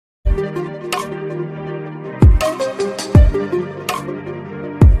Hey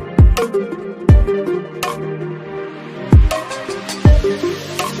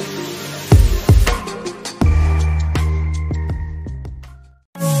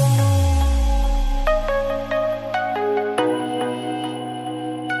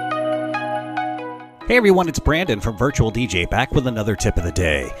everyone, it's Brandon from Virtual DJ back with another tip of the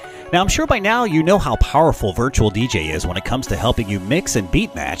day. Now I'm sure by now you know how powerful Virtual DJ is when it comes to helping you mix and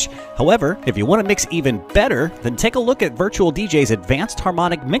beat match. However, if you want to mix even better, then take a look at Virtual DJ's advanced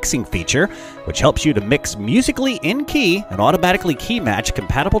harmonic mixing feature, which helps you to mix musically in key and automatically key match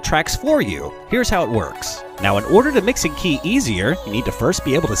compatible tracks for you. Here's how it works. Now in order to mix in key easier, you need to first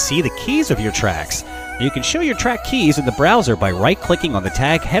be able to see the keys of your tracks. You can show your track keys in the browser by right-clicking on the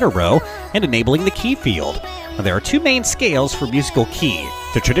tag header row and enabling the key field. Now, there are two main scales for musical key,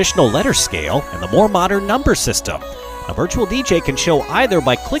 the traditional letter scale and the more modern number system. A Virtual DJ can show either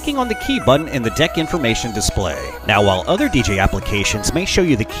by clicking on the key button in the deck information display. Now, while other DJ applications may show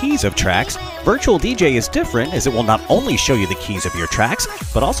you the keys of tracks, Virtual DJ is different as it will not only show you the keys of your tracks,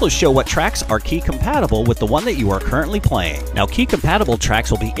 but also show what tracks are key compatible with the one that you are currently playing. Now, key compatible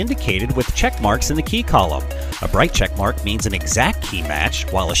tracks will be indicated with check marks in the key column. A bright check mark means an exact key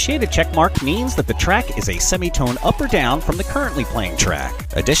match, while a shaded check mark means that the track is a semitone up or down from the currently playing track.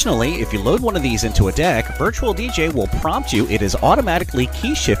 Additionally, if you load one of these into a deck, Virtual DJ will prompt you it has automatically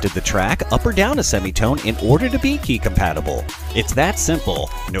key shifted the track up or down a semitone in order to be key compatible. It's that simple.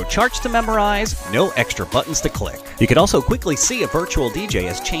 No charts to memorize, no extra buttons to click. You can also quickly see if Virtual DJ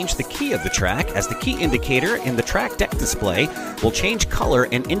has changed the key of the track, as the key indicator in the track deck display will change color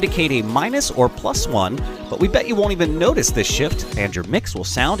and indicate a minus or +1, but we bet you won't even notice this shift, and your mix will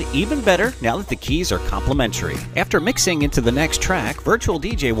sound even better now that the keys are complementary. After mixing into the next track, Virtual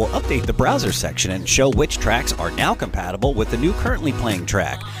DJ will update the browser section and show which tracks are now compatible with the new currently playing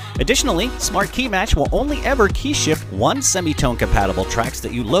track. Additionally, Smart Key Match will only ever key shift one semitone compatible tracks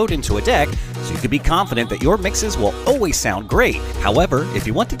that you load into a deck, so you can be confident that your mixes will always sound great. However, if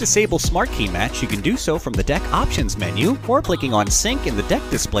you want to disable Smart Key Match, you can do so from the deck options menu or clicking on Sync in the deck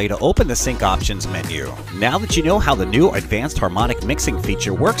display to open the Sync options menu. Now that you know how the new advanced harmonic mixing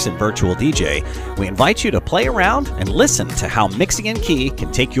feature works in Virtual DJ, we invite you to play around and listen to how mixing in key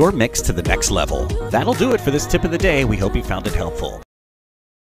can take your mix to the next level. That'll do it for this tip of the day. We hope you found it helpful.